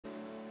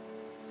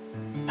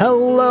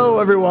Hello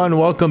everyone,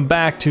 welcome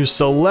back to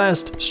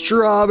Celeste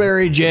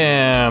Strawberry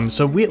Jam.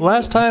 So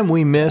last time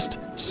we missed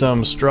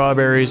some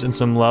strawberries and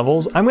some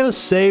levels. I'm gonna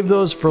save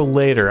those for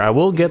later. I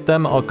will get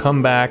them, I'll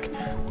come back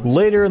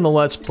later in the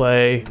Let's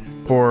Play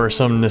for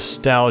some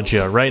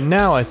nostalgia. Right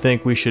now I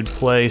think we should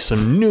play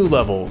some new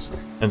levels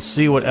and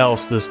see what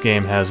else this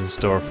game has in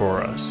store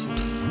for us.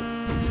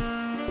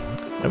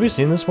 Have you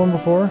seen this one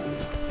before?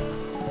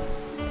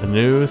 A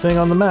new thing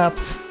on the map.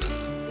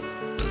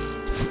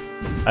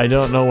 I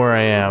don't know where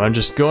I am. I'm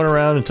just going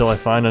around until I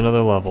find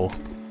another level.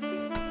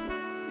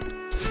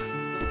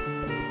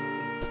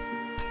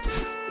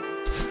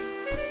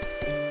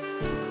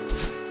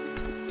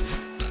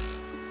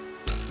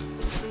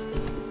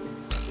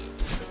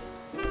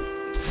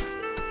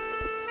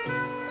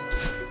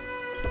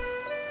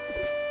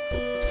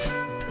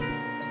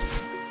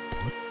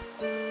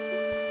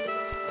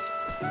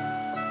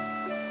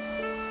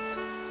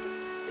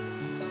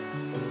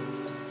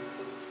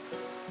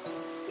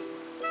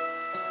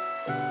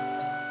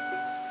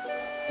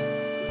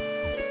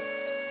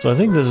 So I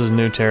think this is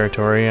new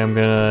territory. I'm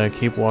gonna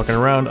keep walking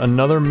around.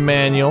 Another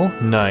manual,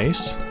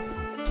 nice.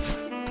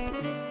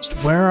 Just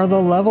where are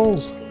the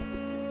levels?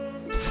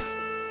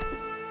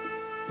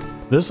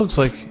 This looks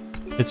like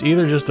it's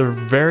either just a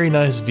very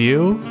nice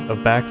view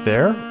of back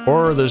there,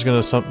 or there's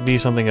gonna be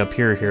something up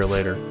here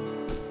later.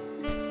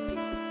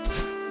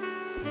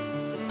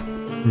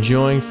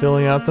 Enjoying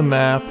filling out the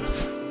map.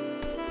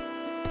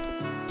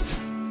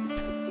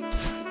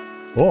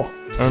 Whoa,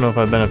 I don't know if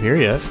I've been up here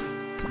yet.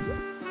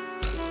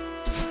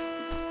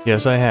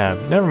 Yes, I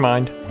have. Never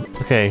mind.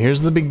 Okay,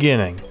 here's the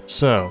beginning.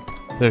 So,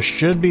 there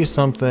should be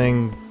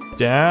something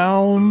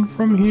down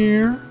from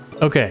here.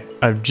 Okay,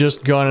 I've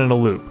just gone in a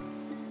loop.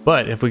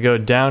 But if we go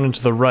down and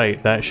to the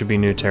right, that should be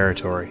new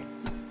territory.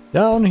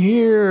 Down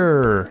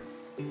here!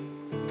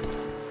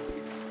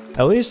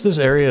 At least this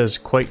area is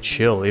quite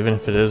chill, even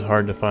if it is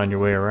hard to find your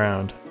way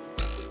around.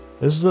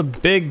 This is a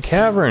big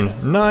cavern.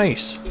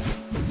 Nice!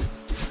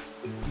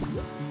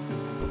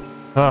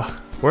 Ugh,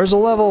 where's the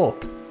level?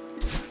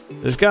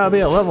 There's gotta be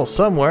a level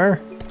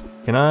somewhere.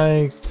 Can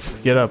I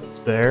get up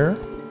there?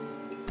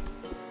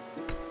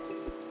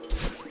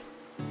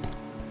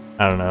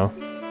 I don't know.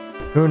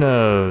 Who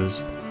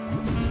knows?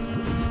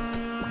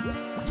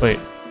 Wait.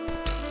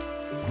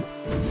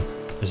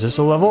 Is this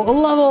a level? A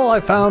level! I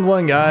found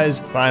one,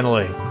 guys!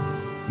 Finally.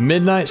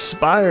 Midnight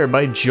Spire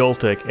by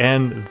Joltik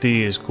and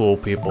these cool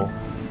people.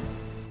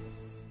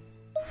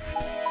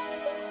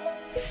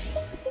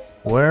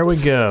 Where we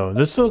go?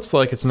 This looks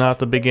like it's not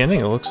the beginning.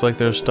 It looks like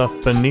there's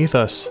stuff beneath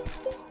us.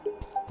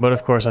 But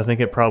of course, I think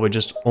it probably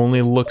just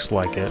only looks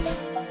like it.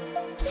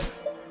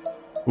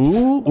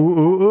 Ooh, ooh,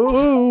 ooh, ooh,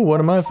 ooh.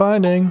 What am I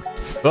finding?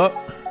 Oh.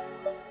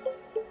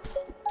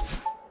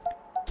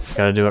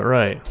 Gotta do it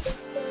right.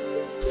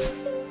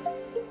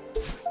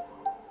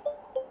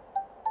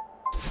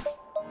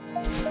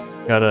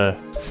 Gotta...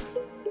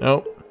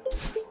 Nope.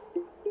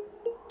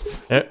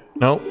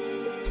 Nope.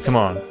 Come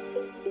on.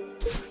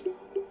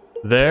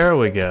 There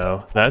we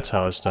go. That's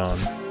how it's done.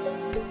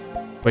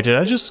 Wait, did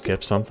I just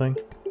skip something?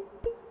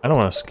 I don't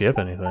want to skip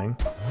anything.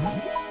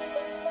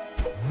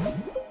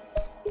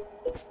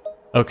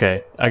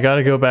 Okay, I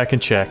gotta go back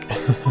and check.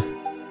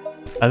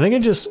 I think I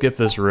just skipped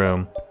this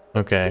room.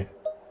 Okay.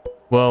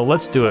 Well,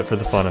 let's do it for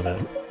the fun of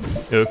it.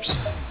 Oops.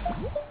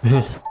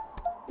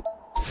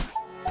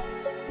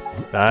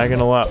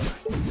 Diagonal up.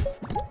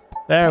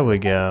 There we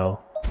go.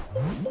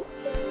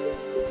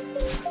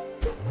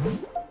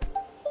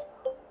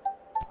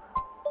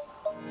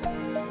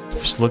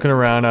 Just looking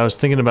around, I was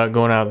thinking about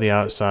going out the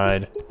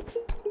outside.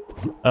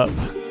 Up.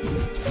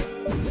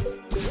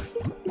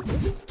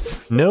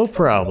 No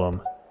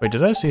problem. Wait,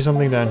 did I see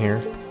something down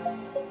here?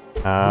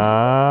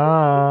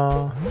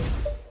 Ah.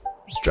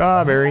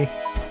 Strawberry.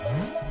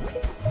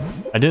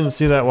 I didn't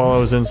see that while I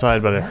was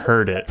inside, but I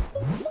heard it.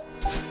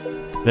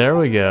 There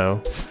we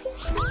go.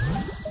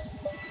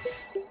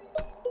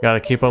 Gotta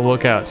keep a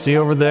lookout. See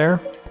over there?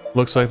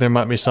 Looks like there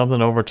might be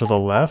something over to the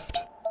left.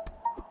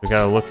 We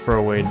gotta look for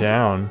a way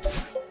down.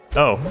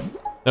 Oh,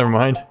 never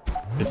mind.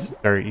 It's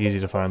very easy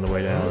to find the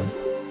way down.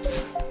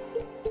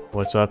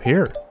 What's up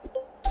here?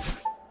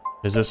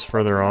 Is this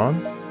further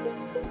on?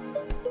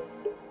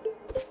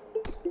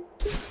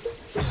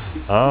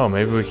 Oh,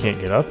 maybe we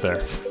can't get up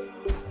there.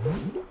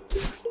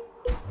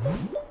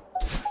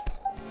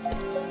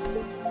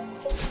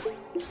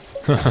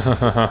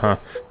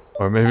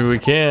 Or maybe we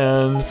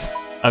can.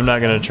 I'm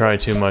not gonna try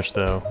too much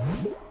though.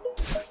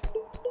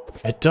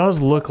 It does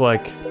look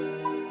like...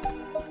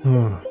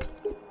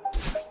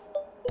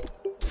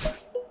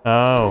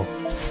 Oh.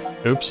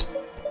 Oops.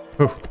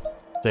 Whew.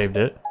 Saved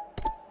it.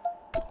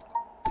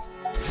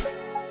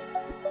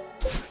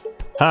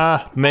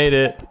 Ha! Made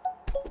it!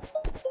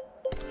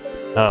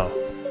 Oh.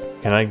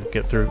 Can I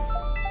get through?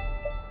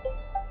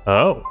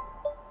 Oh!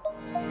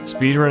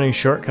 Speedrunning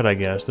shortcut, I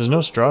guess. There's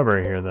no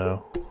strawberry here,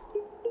 though.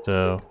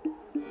 So,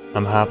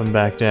 I'm hopping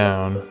back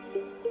down.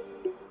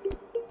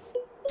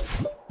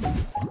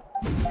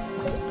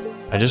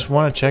 I just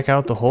want to check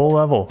out the whole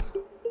level.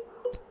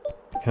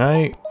 Can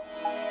I...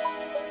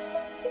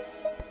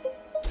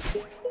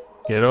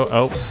 Get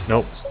oh,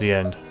 nope, it's the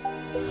end.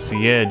 It's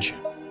the edge.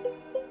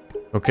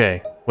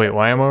 Okay, wait,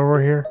 why am I over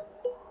here?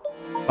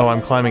 Oh,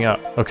 I'm climbing up.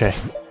 Okay.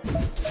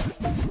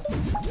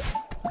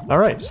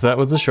 Alright, so that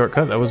was the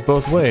shortcut. That was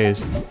both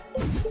ways.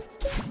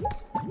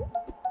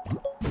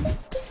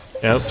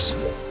 Oops.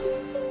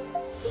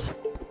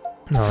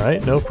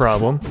 Alright, no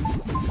problem.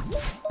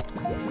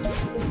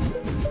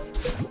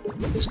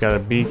 Just gotta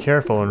be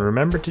careful and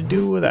remember to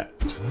do that.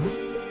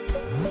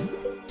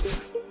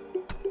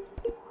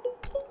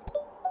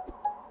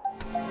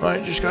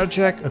 Right, just gotta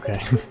check.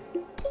 Okay.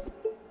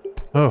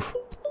 Oh.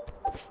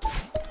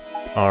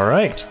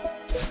 Alright.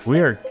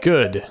 We are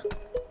good.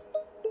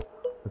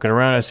 Looking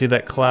around, I see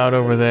that cloud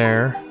over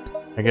there.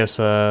 I guess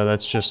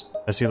that's just...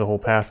 I see the whole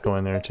path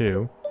going there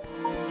too.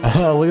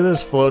 Look at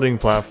this floating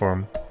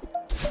platform.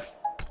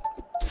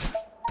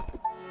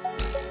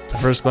 At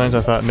first glance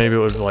I thought maybe it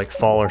would like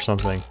fall or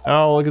something.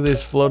 Oh, look at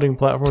these floating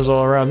platforms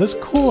all around. This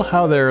is cool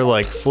how they're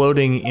like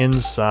floating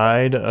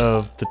inside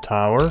of the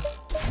tower.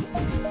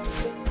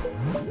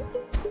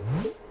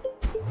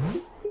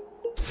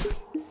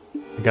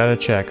 I gotta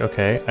check.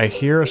 Okay, I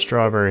hear a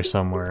strawberry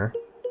somewhere.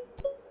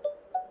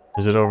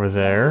 Is it over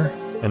there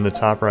in the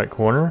top right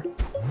corner?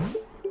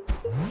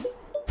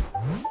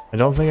 I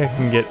don't think I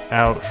can get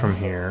out from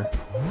here.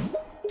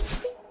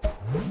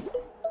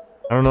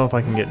 I don't know if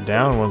I can get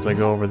down once I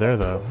go over there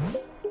though.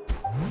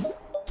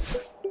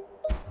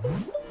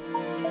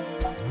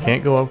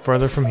 Can't go up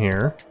further from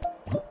here.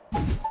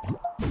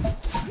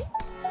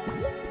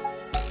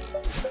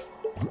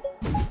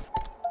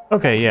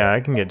 Okay, yeah,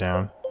 I can get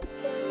down.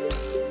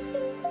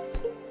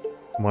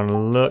 Want to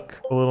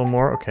look a little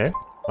more? Okay,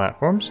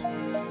 platforms.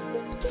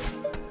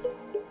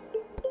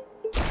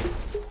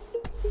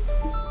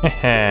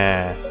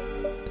 Haha.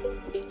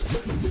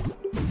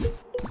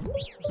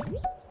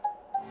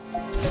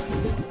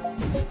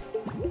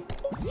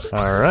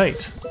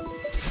 Alright.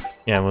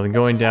 Yeah, well,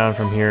 going down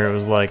from here, it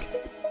was like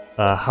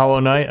Hollow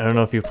Knight. I don't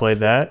know if you played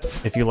that.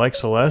 If you like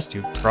Celeste,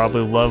 you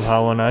probably love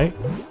Hollow Knight.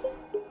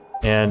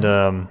 And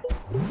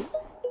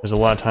there's a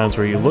lot of times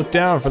where you look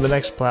down for the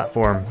next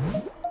platform.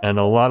 And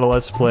a lot of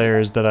Let's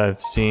Players that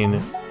I've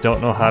seen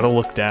don't know how to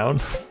look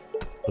down.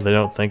 Or they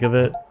don't think of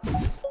it.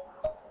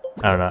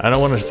 I don't know. I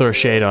don't want to throw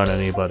shade on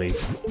anybody.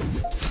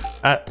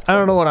 I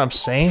don't know what I'm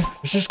saying.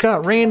 It just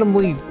got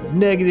randomly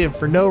negative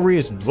for no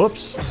reason.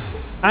 Whoops.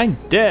 I'm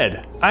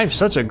dead. I'm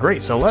such a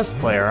great Celeste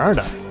player, aren't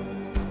I?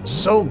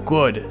 So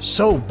good.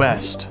 So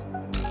best.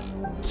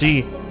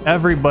 See,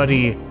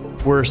 everybody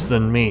worse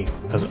than me.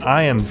 Because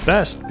I am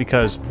best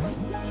because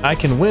I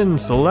can win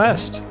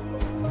Celeste.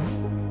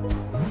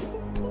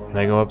 Can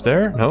I go up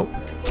there? Nope.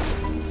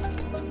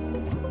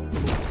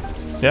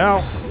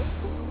 Down.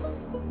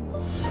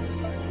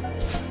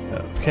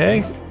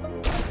 Okay.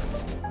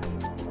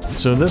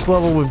 So this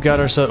level we've got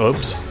ourselves...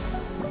 Oops.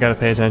 Gotta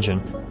pay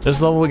attention.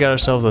 This level we got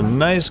ourselves a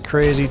nice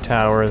crazy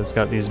tower that's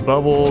got these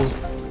bubbles.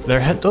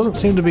 There doesn't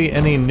seem to be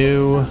any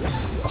new...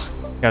 Oh,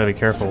 gotta be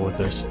careful with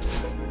this.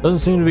 Doesn't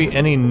seem to be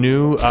any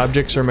new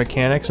objects or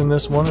mechanics in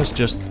this one. It's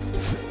just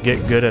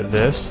get good at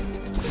this.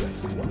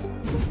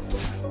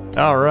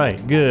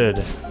 Alright,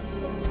 good.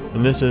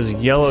 And this is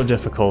yellow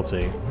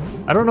difficulty.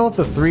 I don't know if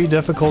the three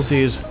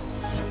difficulties...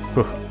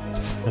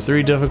 The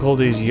three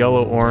difficulties,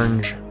 yellow,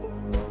 orange,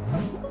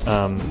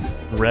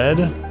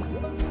 red,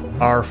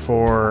 are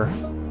for...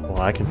 Well,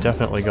 I can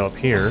definitely go up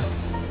here.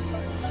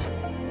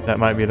 That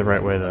might be the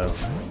right way, though.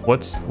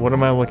 What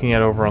am I looking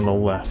at over on the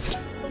left?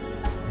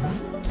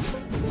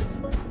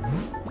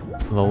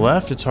 On the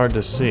left, it's hard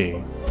to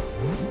see.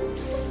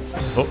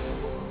 Oh.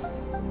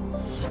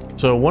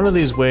 So one of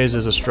these ways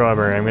is a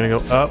strawberry. I'm gonna go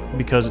up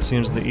because it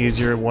seems the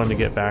easier one to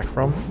get back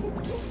from.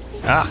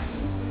 Ah!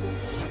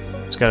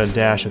 Just gotta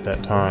dash at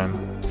that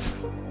time.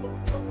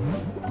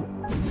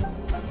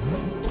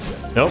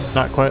 Nope,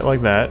 not quite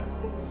like that.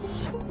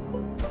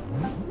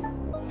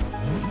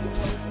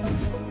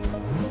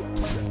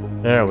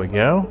 There we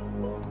go.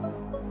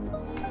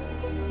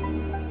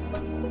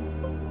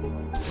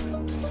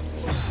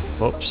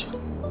 Whoops.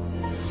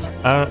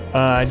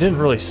 I didn't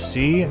really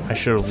see. I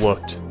should have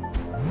looked.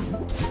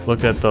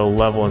 Looked at the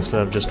level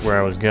instead of just where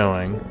I was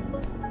going.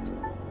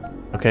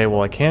 Okay,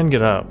 well I can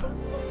get up.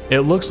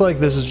 It looks like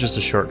this is just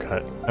a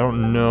shortcut. I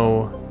don't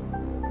know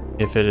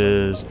if it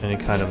is any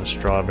kind of a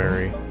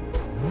strawberry.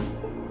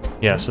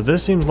 Yeah, so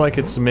this seems like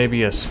it's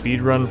maybe a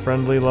speedrun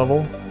friendly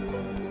level.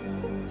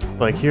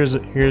 Like here's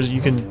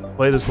you can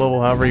play this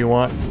level however you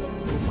want.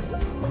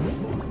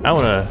 I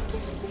wanna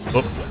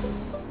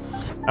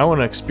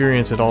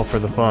experience it all for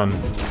the fun.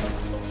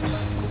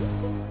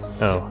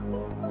 Oh.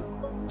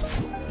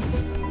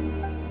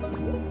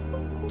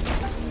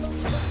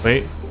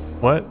 Wait,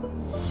 what?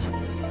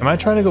 Am I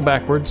trying to go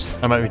backwards?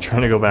 I might be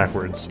trying to go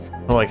backwards.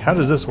 I'm like, how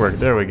does this work?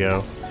 There we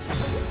go.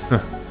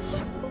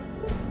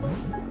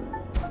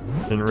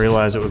 Didn't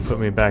realize it would put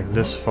me back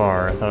this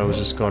far. I thought I was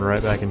just going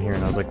right back in here,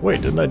 and I was like,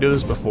 wait, didn't I do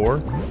this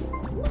before?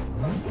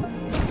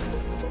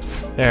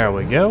 There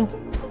we go.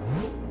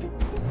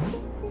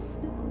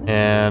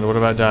 And what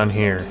about down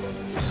here?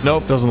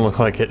 Nope, doesn't look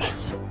like it.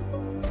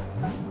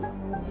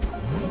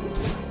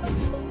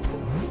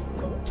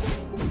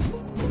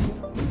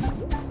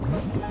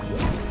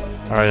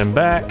 Alright, I'm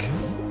back.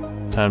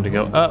 Time to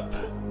go up.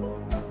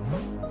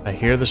 I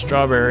hear the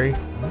strawberry.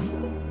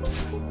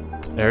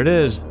 There it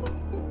is.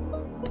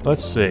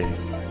 Let's see.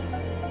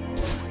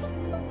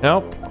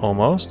 Nope,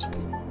 almost.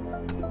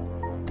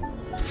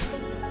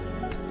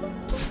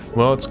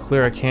 Well, it's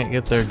clear I can't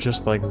get there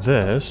just like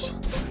this.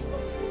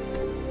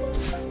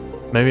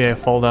 Maybe I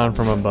fall down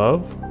from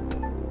above?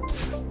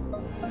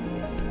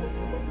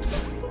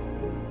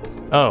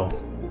 Oh.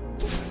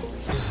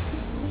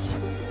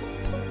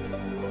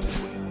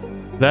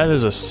 That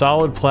is a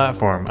solid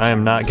platform. I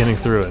am not getting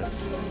through it.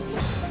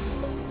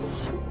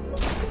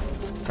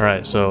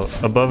 Alright, so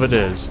above it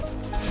is.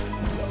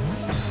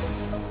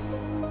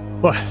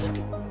 What?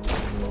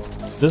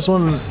 This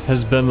one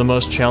has been the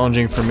most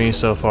challenging for me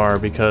so far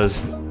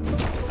because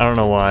I don't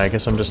know why. I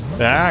guess I'm just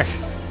back.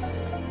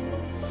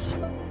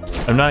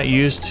 I'm not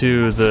used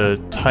to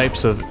the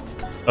types of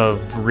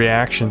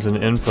reactions and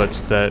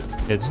inputs that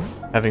it's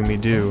having me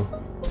do.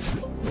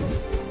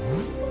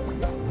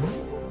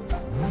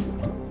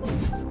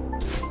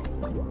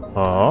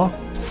 Oh.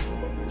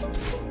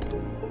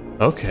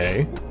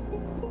 Okay.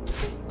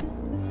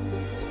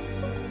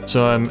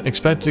 So I'm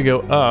expected to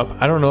go up.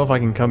 I don't know if I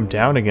can come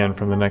down again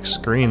from the next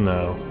screen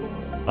though.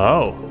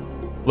 Oh.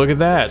 Look at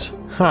that.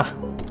 Huh.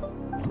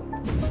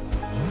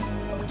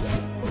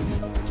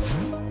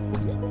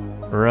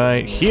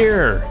 Right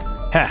here.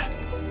 Ha.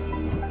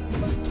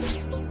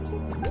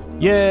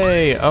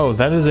 Yay! Oh,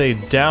 that is a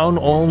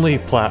down-only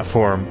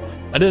platform.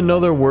 I didn't know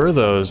there were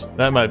those.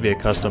 That might be a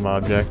custom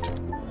object.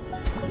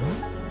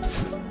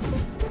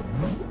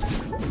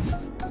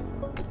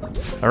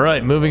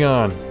 Alright, moving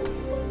on.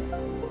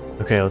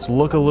 Okay, let's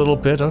look a little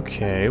bit.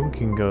 Okay, we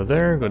can go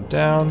there, go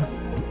down.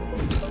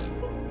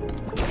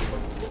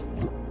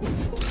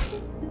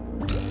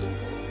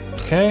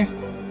 Okay.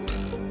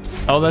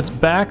 Oh, that's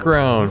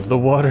background. The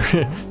water...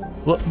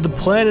 the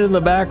planet in the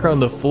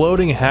background, the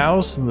floating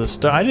house, and the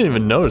star. I didn't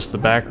even notice the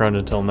background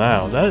until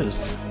now.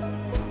 This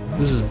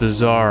is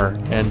bizarre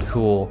and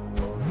cool.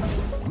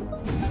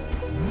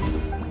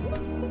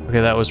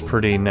 Okay, that was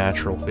pretty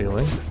natural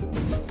feeling.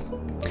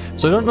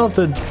 So I don't know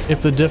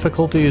if the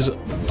difficulties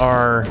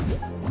are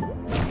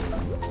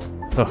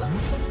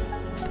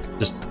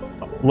just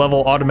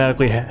level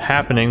automatically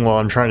happening while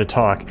I'm trying to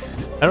talk.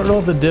 I don't know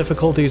if the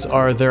difficulties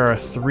are there are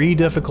 3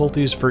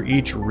 difficulties for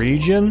each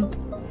region.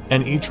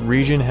 And each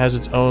region has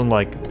its own,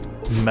 like,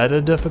 meta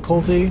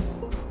difficulty,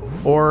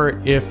 or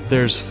if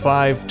there's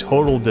 5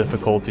 total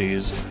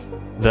difficulties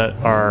that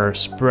are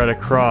spread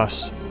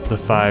across the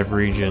 5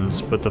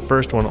 regions, but the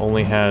first one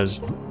only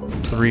has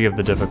 3 of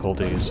the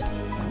difficulties.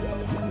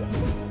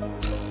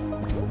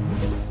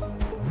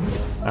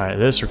 Alright,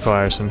 this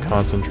requires some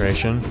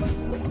concentration.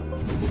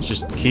 Let's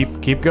just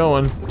keep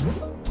going.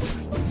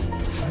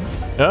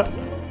 Yep.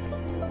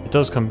 It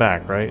does come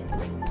back, right?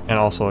 And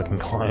also I can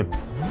climb.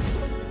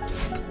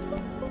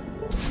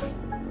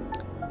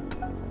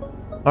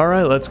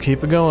 Alright, let's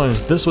keep it going.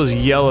 This was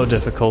yellow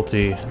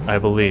difficulty, I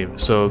believe.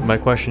 So my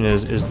question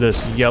is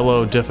this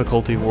yellow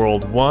difficulty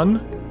world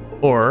 1?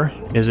 Or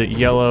is it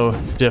yellow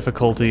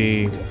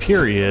difficulty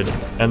period,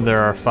 and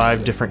there are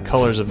 5 different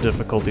colors of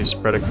difficulty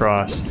spread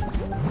across?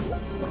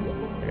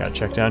 I gotta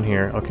check down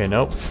here. Okay,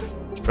 nope.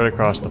 Spread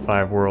across the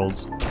 5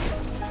 worlds.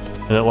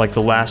 And then, like,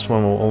 the last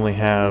one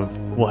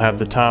will have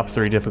the top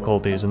 3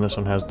 difficulties, and this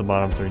one has the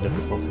bottom 3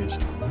 difficulties.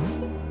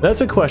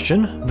 That's a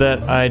question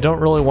that I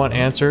don't really want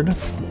answered,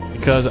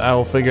 because I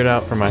will figure it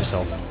out for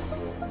myself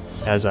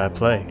as I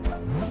play.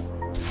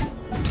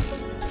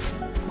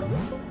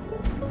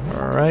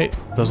 Alright,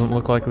 doesn't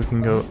look like we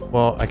can go...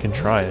 Well, I can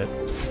try it.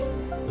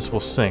 This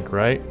will sink,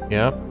 right?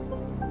 Yep.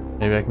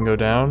 Maybe I can go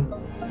down?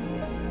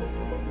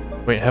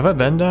 Wait, have I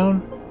been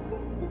down?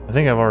 I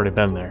think I've already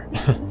been there.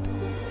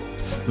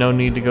 No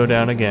need to go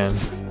down again.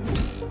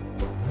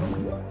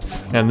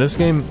 And this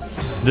game,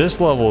 this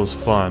level is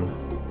fun.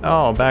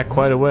 Oh, back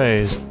quite a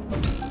ways.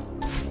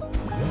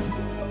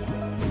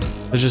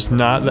 There's just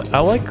not... I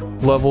like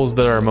levels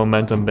that are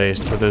momentum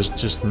based, where there's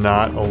just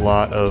not a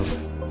lot of...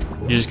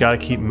 You just gotta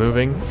keep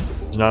moving.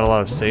 There's not a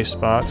lot of safe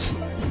spots.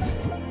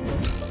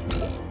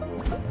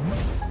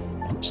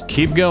 Just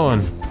keep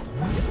going.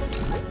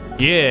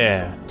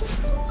 Yeah!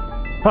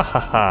 Ha ha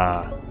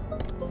ha!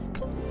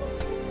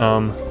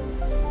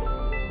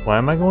 Why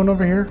am I going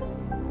over here?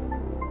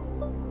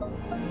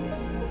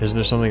 Is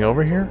there something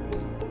over here?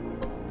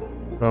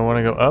 Do I want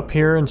to go up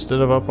here instead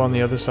of up on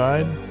the other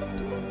side?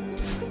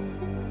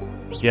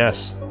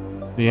 Yes.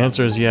 The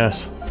answer is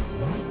yes.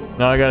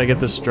 Now I gotta get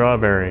this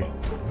strawberry.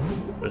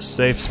 A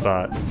safe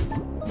spot.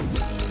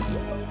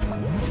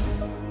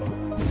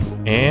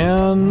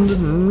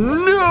 And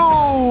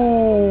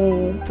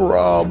no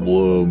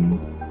problem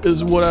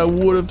is what I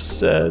would have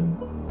said.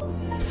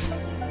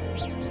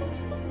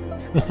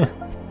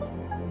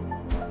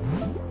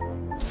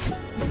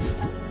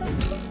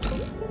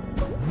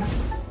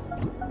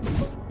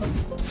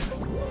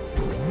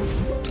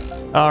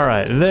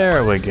 Alright,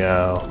 there we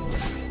go.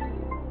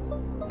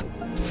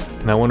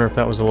 And I wonder if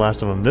that was the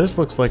last of them. This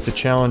looks like the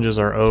challenges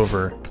are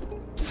over.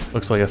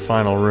 Looks like a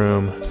final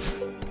room.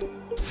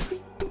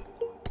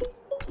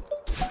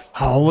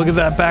 Oh, look at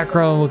that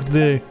background. Look at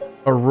the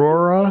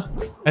aurora,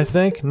 I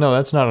think. No,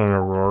 that's not an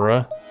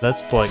aurora.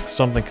 That's like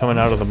something coming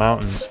out of the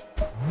mountains.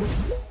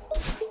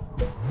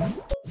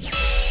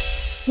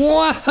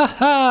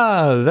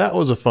 Wahaha! That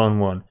was a fun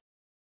one.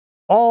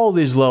 All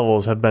these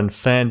levels have been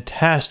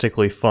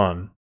fantastically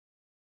fun.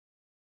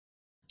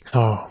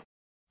 Oh.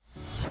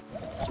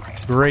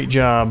 Great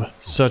job.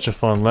 Such a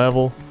fun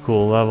level.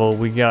 Cool level.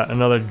 We got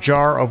another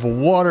jar of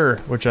water,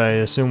 which I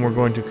assume we're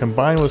going to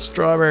combine with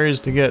strawberries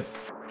to get...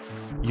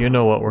 You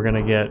know what we're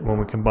gonna get when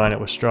we combine it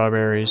with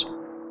strawberries.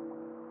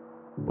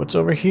 What's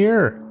over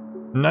here?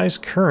 Nice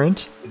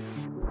current.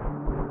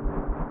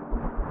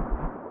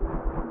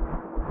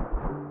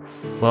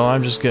 Well,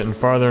 I'm just getting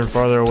farther and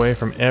farther away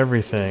from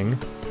everything.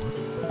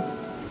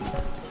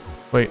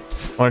 Wait,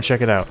 I want to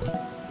check it out.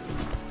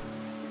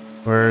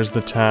 Where's the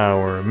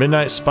tower?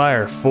 Midnight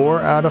Spire, 4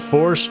 out of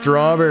 4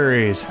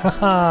 strawberries.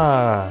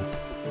 Haha!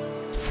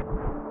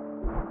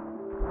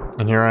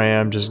 And here I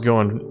am just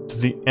going to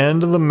the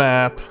end of the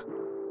map.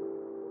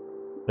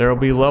 There'll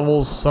be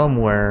levels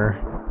somewhere.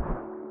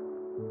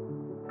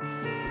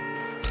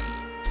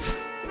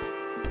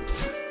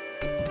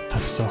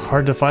 That's so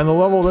hard to find the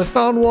level. I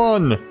found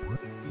one!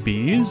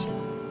 Bees?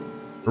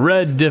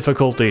 Red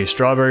difficulty,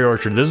 Strawberry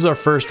Orchard. This is our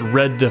first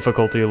red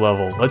difficulty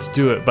level. Let's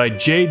do it by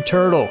Jade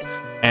Turtle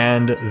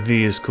and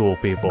these cool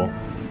people.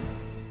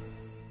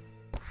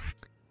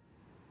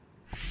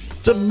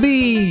 It's a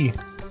bee!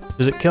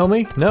 Does it kill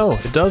me? No,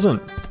 it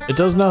doesn't. It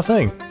does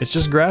nothing. It's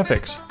just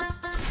graphics.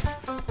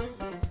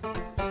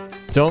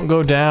 Don't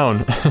go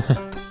down.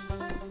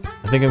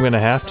 I think I'm gonna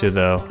have to,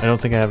 though. I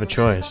don't think I have a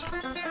choice.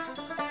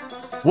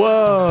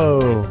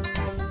 Whoa!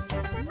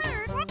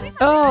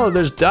 Oh,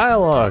 there's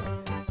dialogue.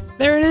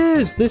 There it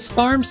is, this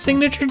farm's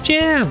signature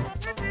jam.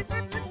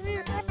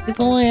 If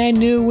only I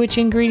knew which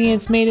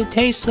ingredients made it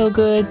taste so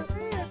good.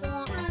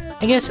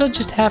 I guess I'll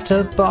just have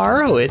to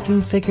borrow it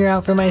and figure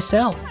out for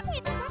myself.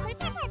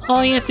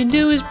 All you have to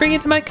do is bring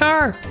it to my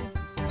car.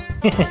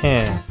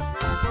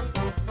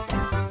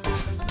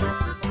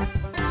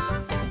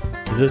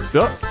 Is this...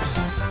 Oh!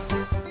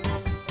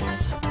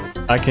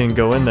 I can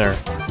go in there.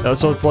 Oh,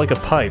 so it's like a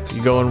pipe.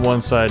 You go on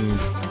one side and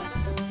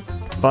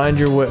find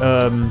your way,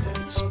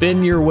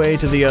 spin your way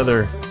to the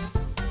other.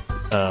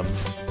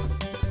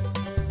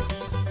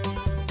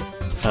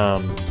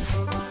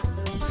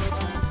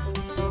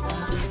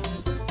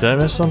 Did I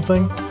miss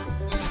something?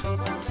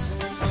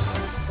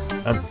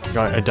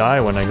 I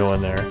die when I go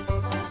in there.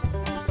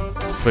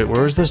 Wait,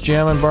 where is this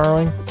jam I'm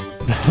borrowing?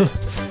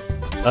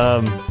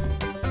 I'm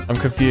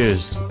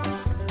confused.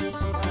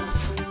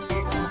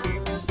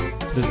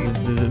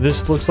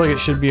 This looks like it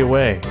should be a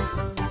way.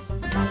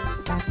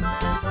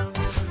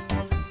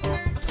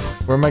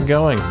 Where am I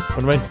going? What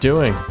am I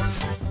doing?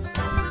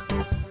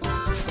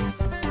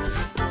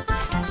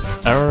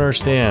 I don't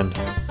understand.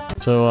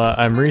 So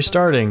I'm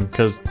restarting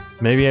because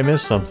maybe I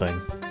missed something.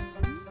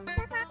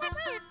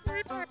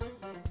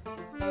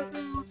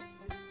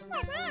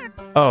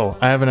 Oh,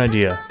 I have an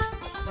idea.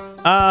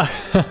 I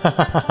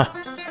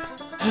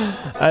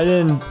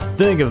didn't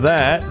think of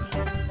that.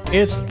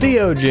 It's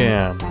Theo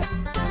Jam.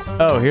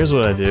 Oh, here's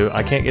what I do.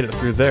 I can't get it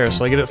through there,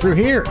 so I get it through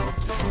here.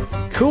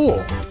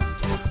 Cool.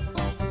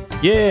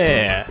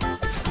 Yeah.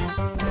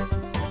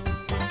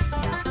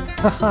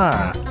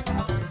 Haha.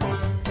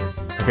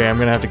 Okay, I'm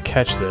gonna have to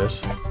catch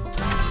this.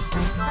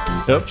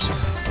 Oops.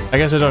 I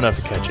guess I don't have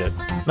to catch it.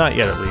 Not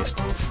yet, at least.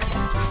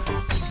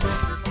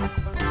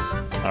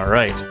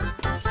 Alright.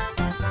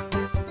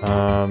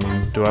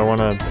 Do I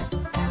wanna...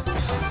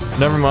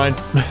 Never mind.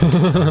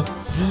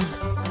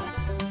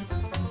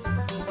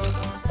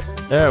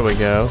 There we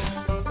go.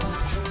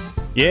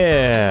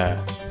 Yeah!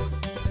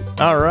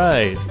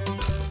 Alright.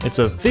 It's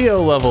a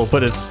Theo level,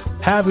 but it's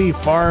Happy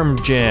Farm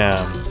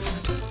Jam.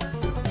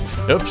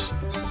 Oops.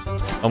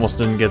 Almost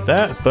didn't get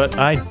that, but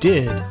I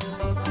did.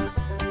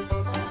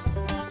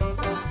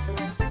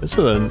 This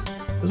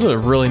is a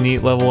really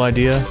neat level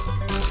idea.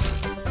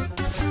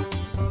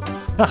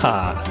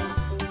 Haha.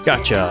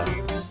 Gotcha.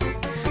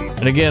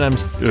 And again,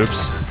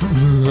 oops.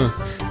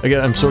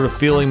 Again, I'm sort of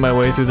feeling my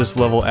way through this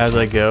level as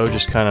I go,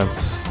 just kind of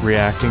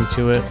reacting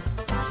to it.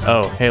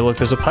 Oh, hey, look,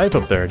 there's a pipe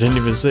up there. Didn't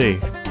even see.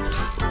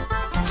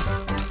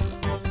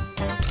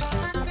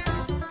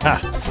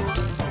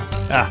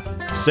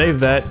 Save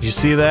that. You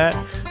see that?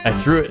 I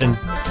threw it and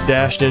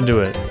dashed into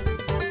it.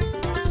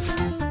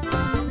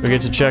 We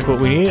get to check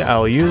what we need.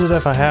 I'll use it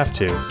if I have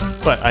to.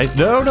 But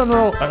no,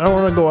 I don't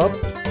want to go up.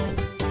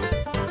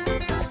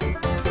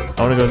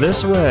 I want to go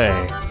this way.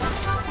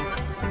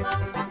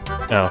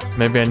 Oh,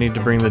 maybe I need to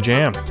bring the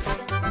jam.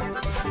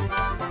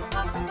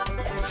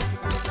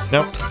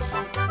 Nope.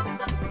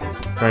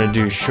 Trying to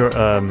do short,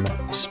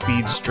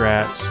 speed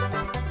strats.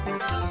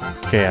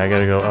 Okay, I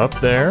gotta go up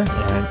there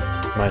and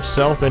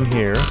myself in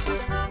here.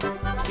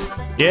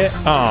 Yeah.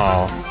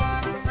 Oh.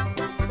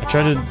 I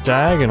tried to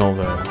diagonal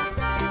though.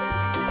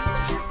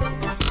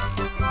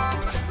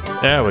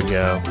 There we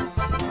go.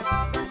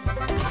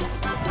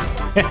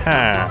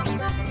 Haha.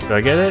 Do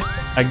I get it?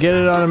 I get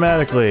it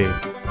automatically.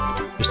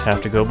 Just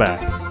have to go back.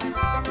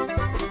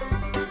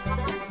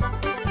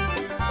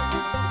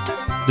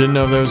 Didn't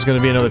know if there was going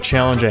to be another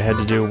challenge I had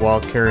to do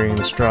while carrying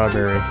the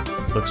strawberry.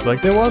 Looks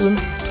like there wasn't.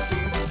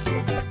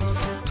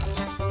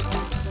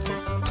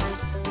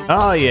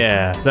 Oh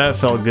yeah, that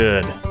felt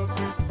good.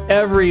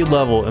 Every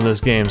level in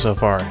this game so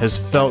far has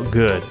felt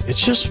good.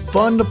 It's just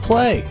fun to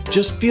play. It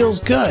just feels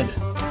good.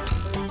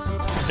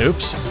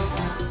 Oops.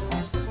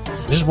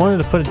 I just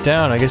wanted to put it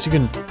down. I guess you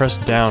can press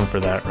down for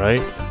that,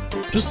 right?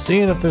 Just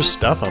seeing if there's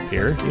stuff up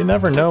here. You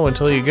never know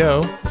until you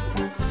go.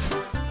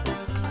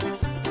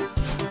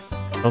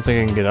 I don't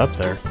think I can get up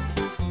there.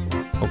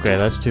 Okay,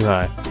 that's too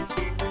high.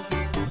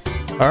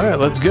 Alright,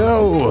 let's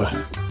go!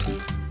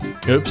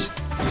 Oops.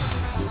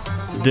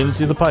 Didn't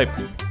see the pipe.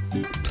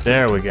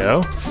 There we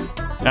go.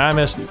 I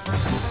missed.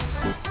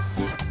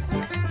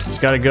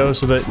 Just gotta go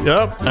so that...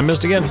 Oh, I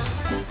missed again.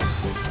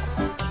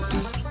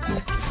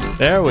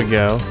 There we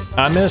go.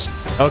 I missed.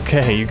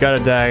 Okay, you got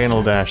a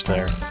diagonal dash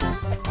there.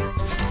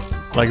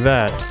 Like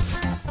that.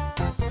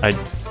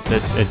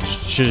 It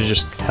should have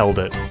just held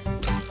it.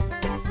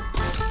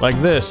 Like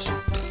this.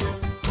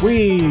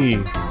 Whee!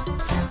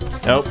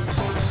 Nope.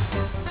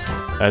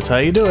 That's how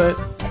you do it.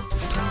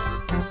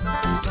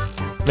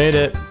 Made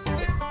it.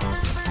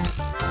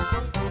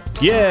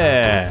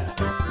 Yeah!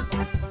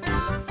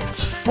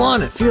 It's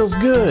fun, it feels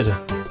good.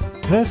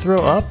 Can I throw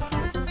up?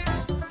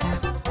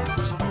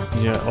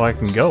 Yeah, oh, I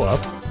can go up.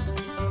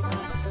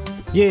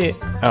 Yeah.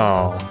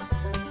 Oh.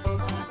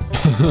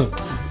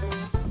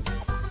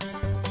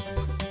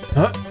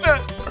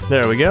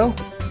 There we go.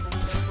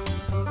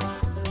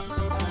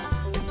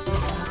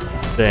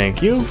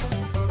 Thank you.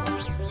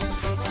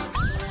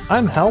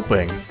 I'm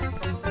helping.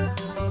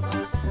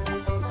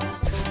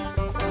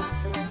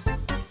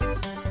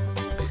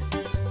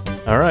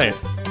 Alright.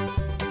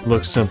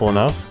 Looks simple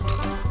enough.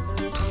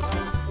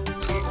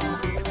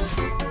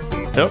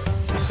 Nope.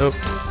 Nope.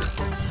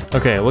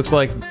 Okay, looks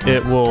like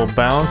it will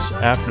bounce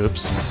after...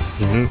 Oops.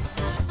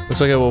 Looks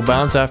like it will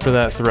bounce after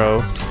that throw.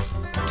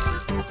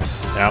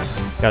 Yep.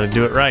 Gotta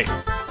do it right.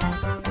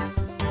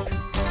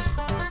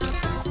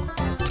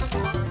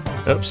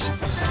 Oops.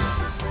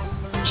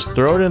 Just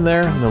throw it in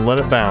there and then let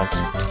it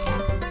bounce.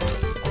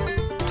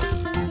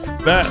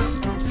 That.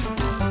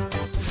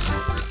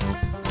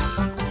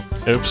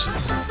 Oops.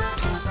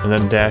 And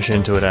then dash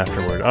into it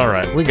afterward.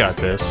 Alright, we got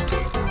this.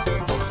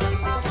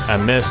 I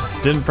missed.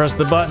 Didn't press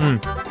the button.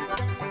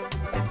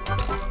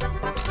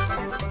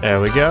 There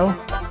we go.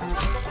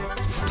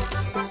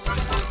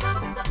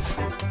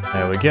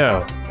 There we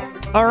go.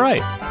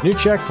 Alright, new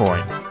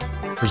checkpoint.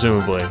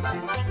 Presumably.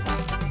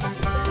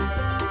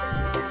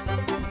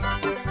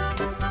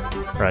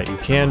 Right, you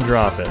can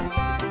drop it.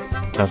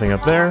 Nothing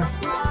up there.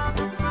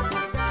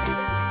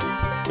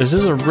 This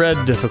is a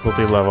red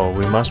difficulty level,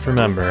 we must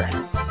remember.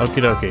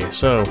 Okie dokie,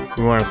 so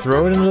we want to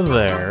throw it into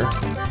there.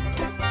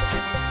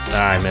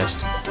 Ah, I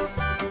missed.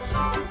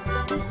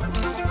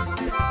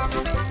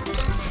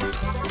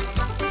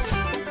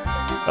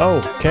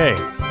 Okay.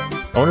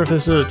 I wonder if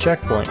this is a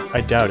checkpoint.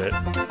 I doubt it.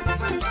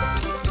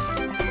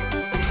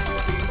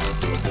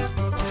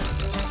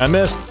 I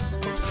missed.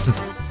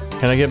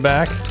 Can I get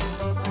back?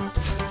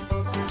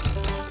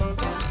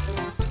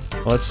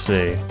 Let's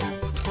see.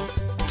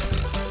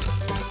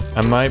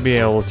 I might be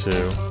able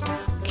to.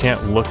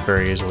 Can't look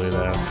very easily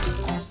though.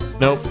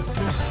 Nope.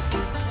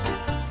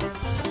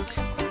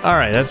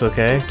 Alright, that's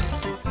okay.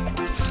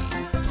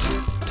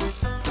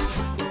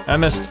 I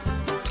missed.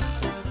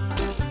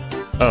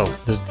 Oh,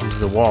 this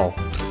is a wall.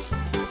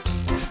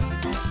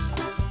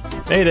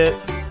 Made it.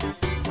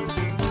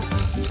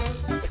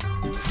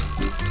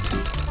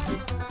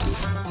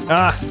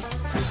 Ah!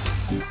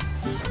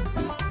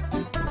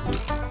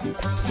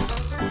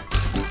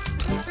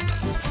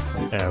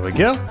 There we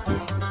go.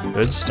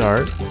 Good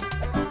start.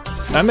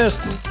 I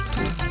missed.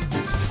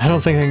 I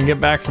don't think I can get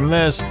back from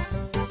this.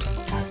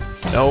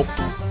 Nope.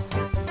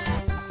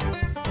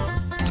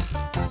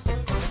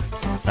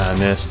 I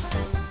missed.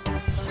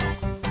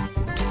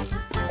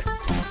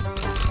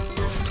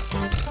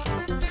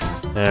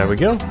 There we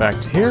go. Back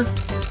to here.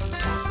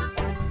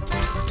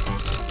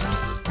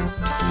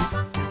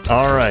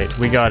 Alright,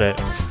 we got it.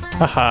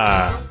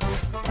 Haha.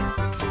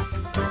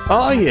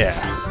 Oh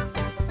yeah.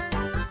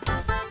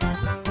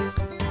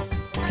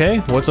 Okay,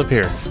 what's up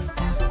here?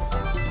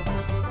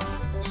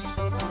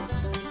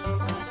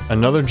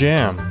 Another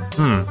jam.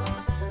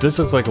 This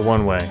looks like a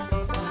one-way.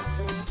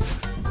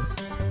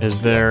 Is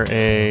there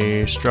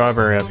a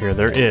strawberry up here?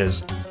 There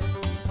is.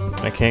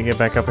 I can't get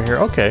back up here.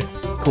 Okay,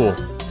 cool.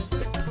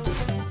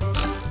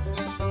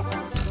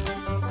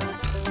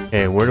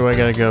 Okay, where do I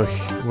gotta go?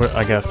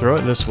 I gotta throw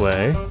it this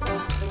way.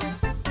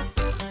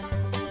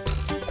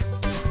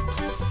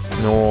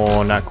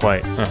 No, not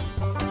quite.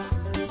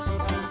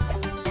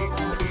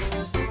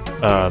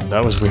 Huh.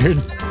 That was weird.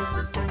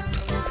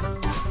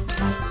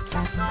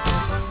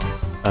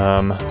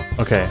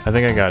 Okay, I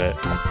think I got it.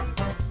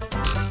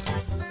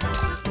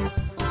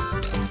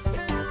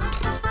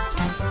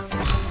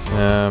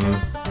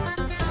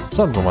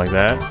 Something like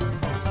that.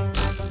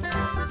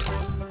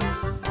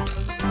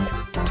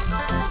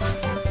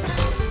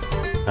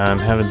 I'm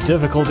having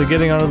difficulty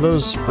getting onto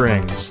those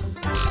springs.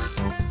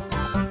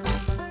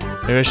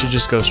 Maybe I should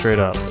just go straight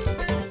up.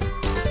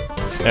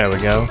 There we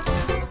go.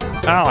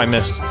 Ow, I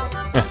missed.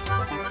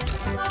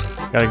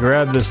 Gotta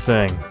grab this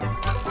thing.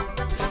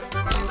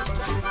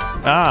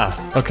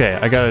 Ah, okay,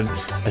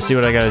 I see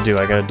what I gotta do.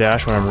 I gotta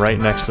dash when I'm right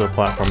next to the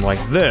platform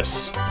like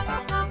this.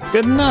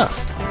 Good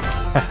enough.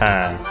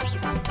 Haha.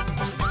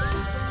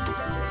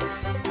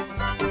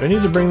 Do I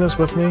need to bring this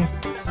with me?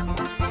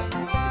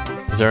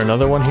 Is there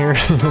another one here?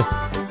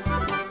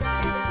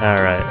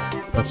 Alright,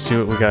 let's see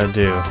what we gotta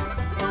do.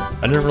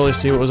 I didn't really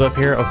see what was up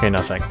here. Okay,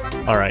 nothing.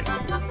 Alright.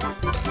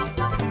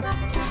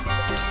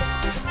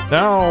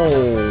 No!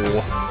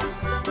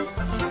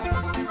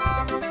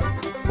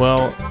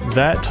 Well,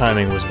 that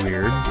timing was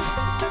weird.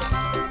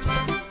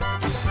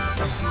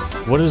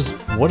 What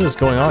is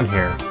going on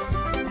here?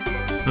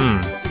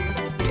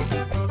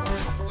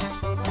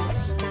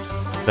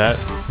 That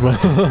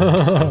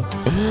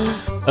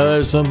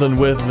there's something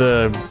with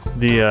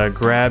the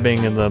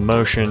grabbing and the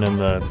motion and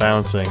the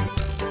bouncing.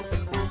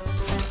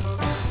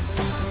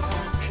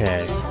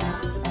 Okay.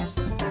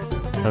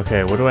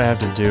 Okay, what do I have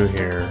to do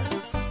here?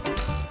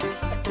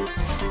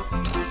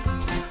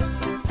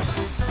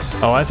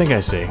 Oh, I think I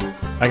see.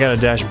 I gotta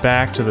dash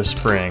back to the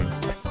spring.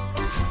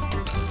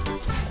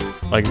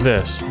 Like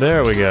this.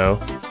 There we go.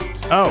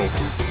 Oh!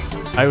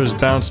 I was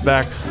bounced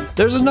back.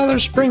 There's another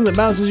spring that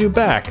bounces you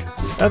back.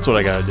 That's what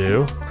I gotta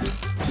do.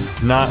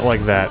 Not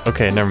like that.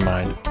 Okay, never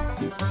mind.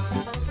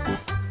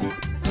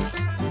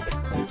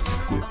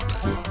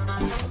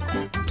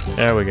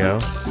 There we go.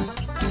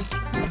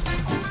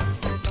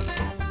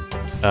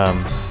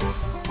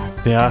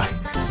 Yeah,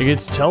 it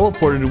gets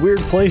teleported to weird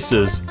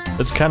places.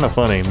 It's kind of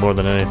funny, more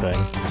than anything.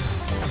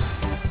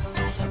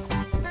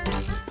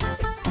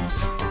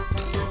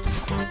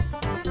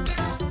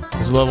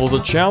 This level's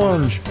a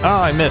challenge.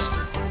 Ah, I missed.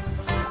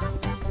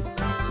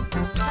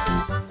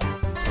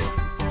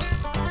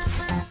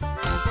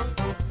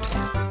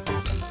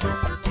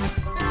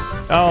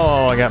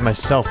 Oh, I got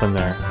myself in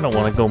there. I don't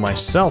want to go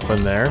myself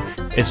in there.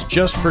 It's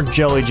just for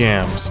jelly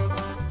jams.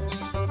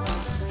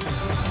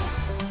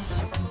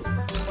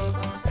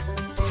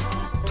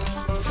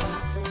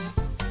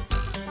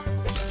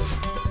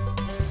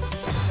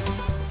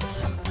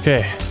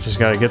 Okay, just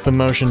gotta get the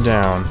motion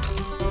down.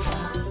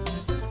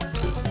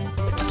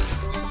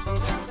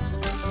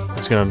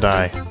 It's gonna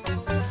die.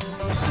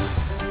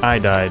 I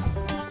died.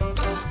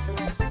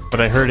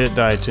 But I heard it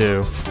die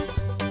too.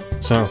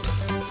 So,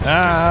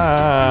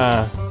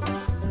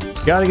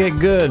 gotta get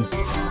good.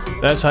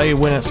 That's how you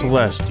win at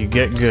Celeste. You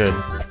get good.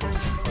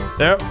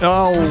 There.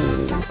 Oh.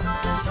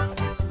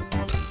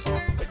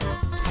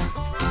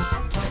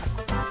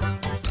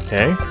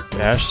 Okay.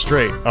 Dash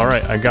straight. All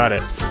right. I got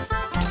it.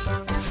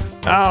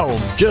 Ow!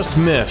 Just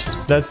missed.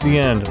 That's the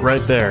end.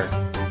 Right there.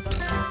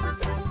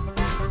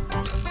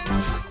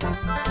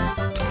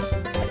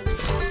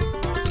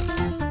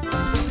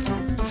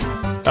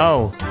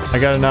 Oh. I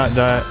gotta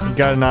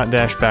not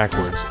dash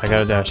backwards. I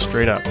gotta dash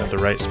straight up at the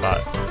right spot.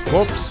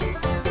 Whoops.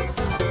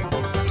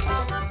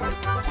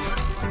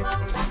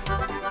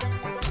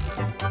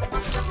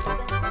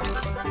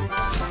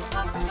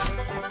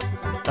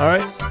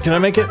 Alright, can I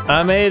make it?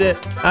 I made it!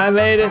 I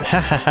made it! Ha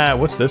ha ha!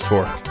 What's this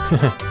for?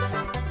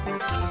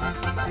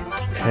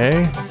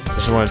 Okay,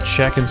 just want to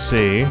check and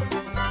see.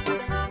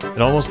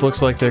 It almost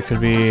looks like there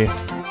could be...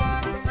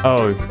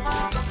 Oh,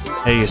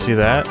 hey, you see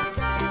that?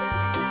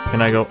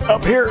 Can I go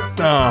up here?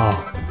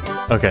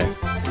 Oh, okay.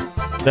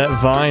 That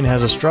vine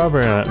has a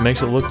strawberry on it. It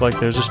makes it look like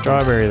there's a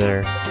strawberry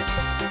there.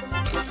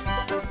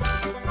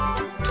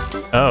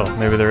 Oh,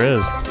 maybe there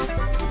is.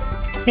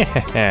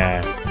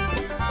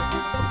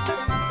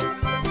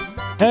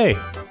 Hey!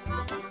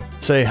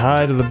 Say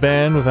hi to the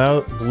band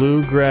without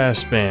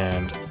bluegrass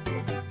band.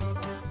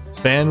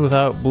 Band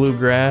without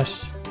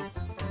bluegrass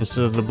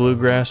instead of the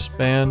bluegrass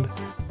band,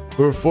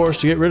 who were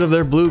forced to get rid of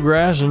their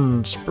bluegrass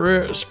and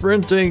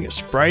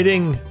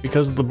spriting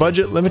because of the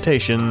budget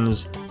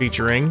limitations,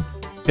 featuring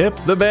Pip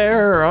the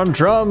Bear on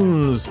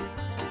drums,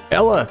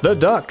 Ella the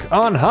Duck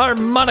on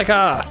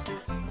harmonica,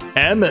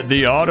 Emmett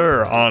the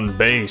Otter on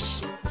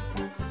bass,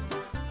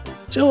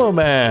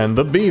 Chilloman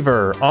the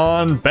Beaver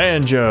on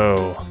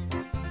banjo,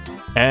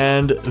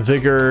 and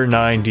Vigor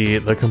 90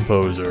 the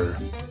composer.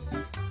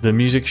 The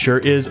music sure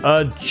is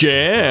a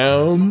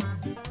jam!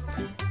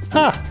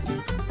 Ha!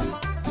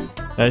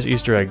 Nice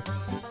Easter egg.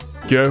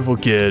 Careful,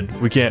 kid.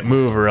 We can't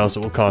move or else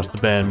it will cost the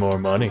band more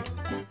money.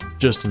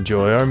 Just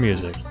enjoy our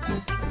music.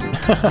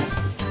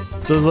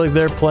 So it's like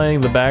they're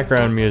playing the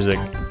background music.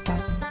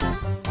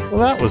 Well,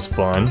 that was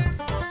fun.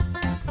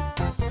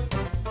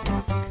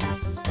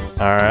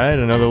 Alright,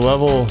 another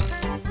level.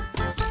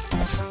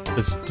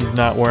 It's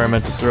not where I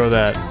meant to throw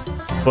that,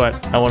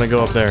 but I want to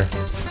go up there.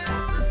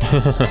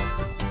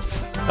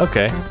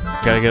 Okay,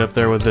 gotta get up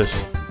there with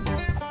this.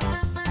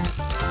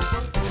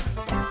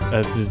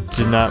 That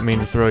did not mean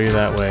to throw you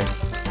that way.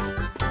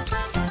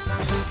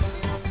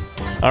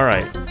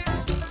 Alright.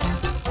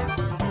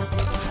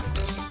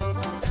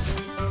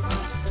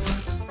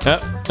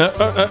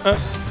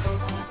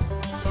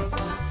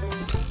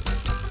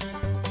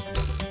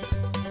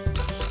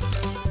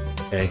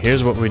 Okay,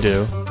 here's what we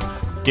do.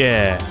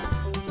 Yeah.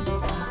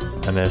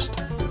 I missed.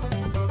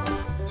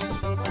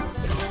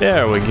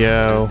 There we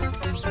go.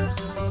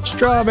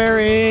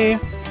 Strawberry!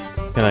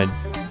 Can I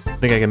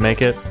think I can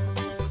make it?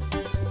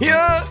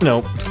 Yeah!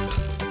 Nope.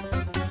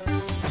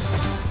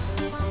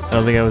 I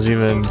don't think I was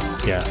even,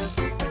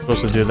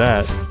 supposed to do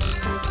that.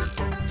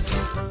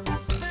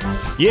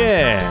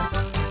 Yeah!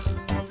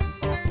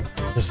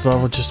 This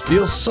level just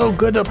feels so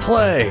good to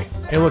play!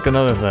 Hey, look,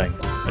 another thing.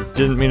 I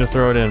didn't mean to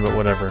throw it in, but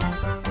whatever.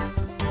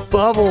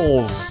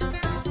 Bubbles!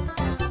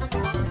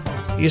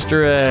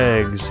 Easter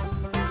eggs!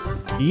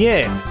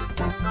 Yeah!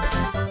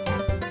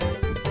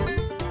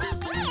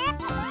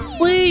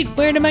 Wait,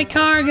 where did my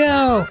car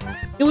go?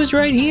 It was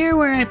right here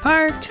where I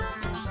parked.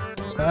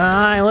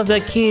 I left the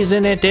keys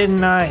in it,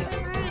 didn't I?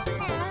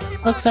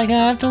 Looks like I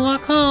have to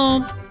walk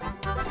home.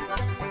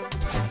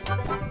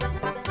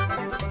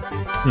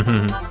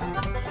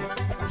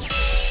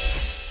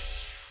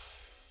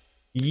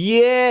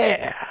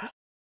 Yeah!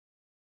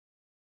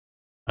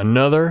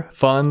 Another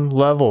fun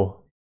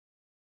level.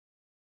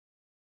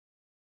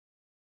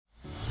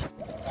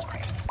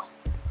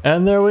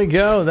 And there we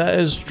go. That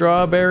is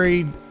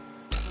Strawberry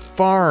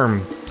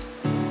Farm.